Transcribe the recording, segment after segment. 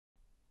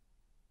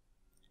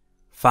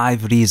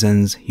5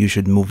 reasons you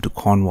should move to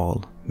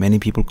Cornwall. Many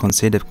people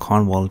consider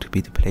Cornwall to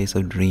be the place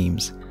of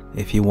dreams.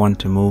 If you want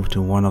to move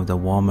to one of the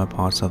warmer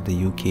parts of the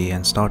UK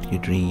and start your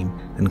dream,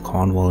 then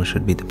Cornwall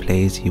should be the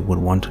place you would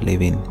want to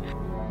live in.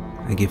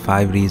 I give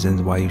 5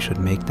 reasons why you should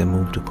make the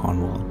move to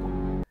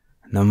Cornwall.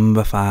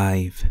 Number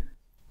 5.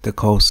 The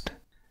coast.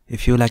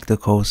 If you like the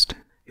coast,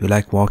 you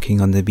like walking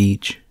on the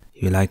beach,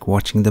 you like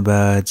watching the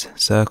birds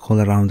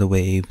circle around the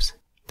waves,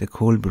 the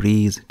cool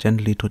breeze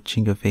gently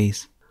touching your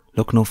face,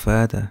 look no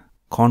further.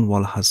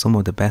 Cornwall has some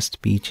of the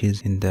best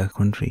beaches in the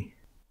country.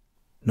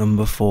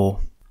 Number 4.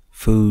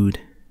 Food.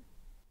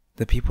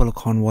 The people of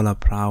Cornwall are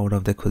proud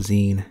of their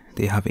cuisine.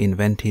 They have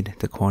invented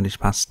the Cornish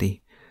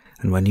pasty,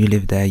 and when you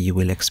live there you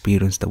will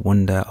experience the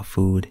wonder of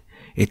food.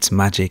 It's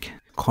magic.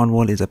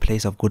 Cornwall is a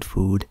place of good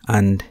food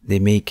and they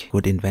make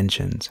good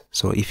inventions.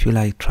 So if you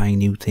like trying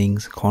new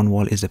things,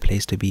 Cornwall is a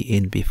place to be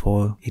in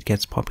before it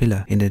gets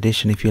popular. In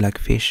addition, if you like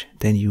fish,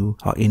 then you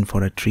are in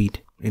for a treat.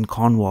 In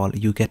Cornwall,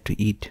 you get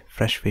to eat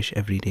fresh fish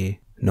every day.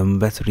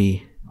 Number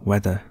 3.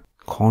 Weather.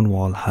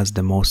 Cornwall has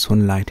the most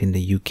sunlight in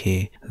the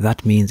UK.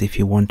 That means if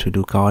you want to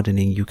do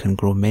gardening, you can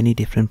grow many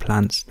different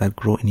plants that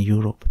grow in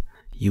Europe.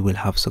 You will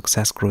have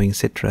success growing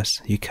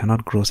citrus. You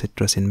cannot grow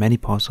citrus in many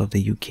parts of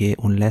the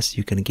UK unless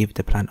you can give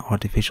the plant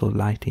artificial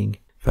lighting.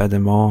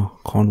 Furthermore,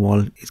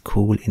 Cornwall is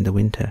cool in the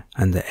winter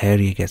and the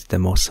area gets the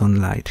most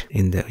sunlight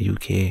in the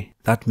UK.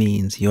 That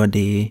means your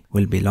day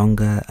will be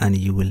longer and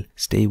you will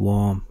stay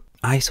warm.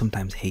 I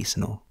sometimes hate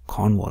snow.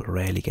 Cornwall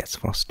rarely gets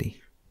frosty.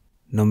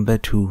 Number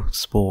 2.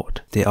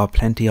 Sport. There are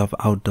plenty of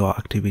outdoor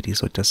activities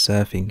such as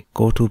surfing.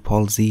 Go to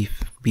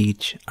Polzeath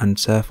Beach and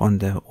surf on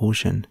the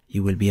ocean.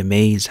 You will be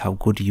amazed how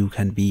good you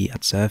can be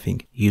at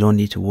surfing. You don't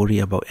need to worry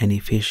about any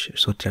fish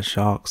such as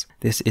sharks.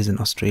 This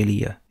isn't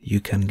Australia. You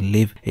can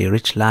live a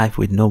rich life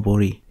with no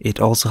worry. It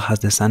also has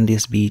the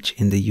sandiest beach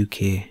in the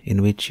UK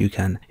in which you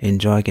can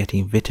enjoy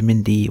getting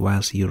vitamin D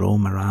whilst you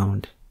roam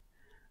around.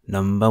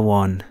 Number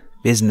 1.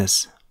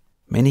 Business.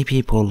 Many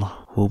people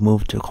who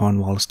move to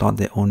Cornwall start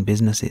their own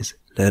businesses.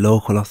 The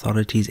local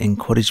authorities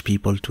encourage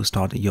people to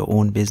start your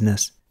own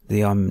business.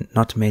 There are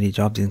not many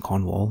jobs in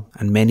Cornwall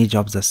and many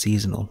jobs are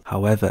seasonal.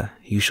 However,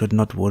 you should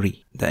not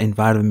worry. The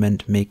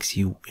environment makes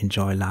you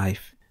enjoy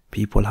life.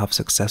 People have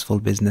successful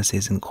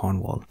businesses in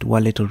Cornwall. Do a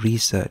little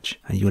research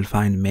and you will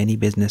find many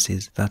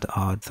businesses that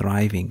are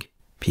thriving.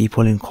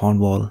 People in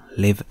Cornwall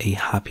live a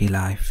happy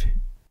life.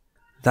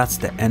 That's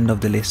the end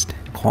of the list.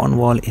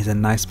 Cornwall is a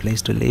nice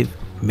place to live.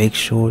 Make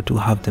sure to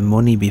have the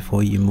money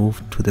before you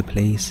move to the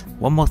place.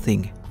 One more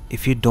thing,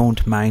 if you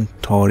don't mind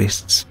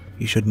tourists,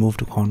 you should move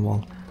to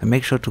Cornwall. And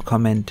make sure to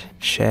comment,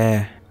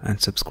 share and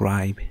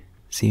subscribe.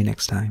 See you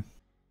next time.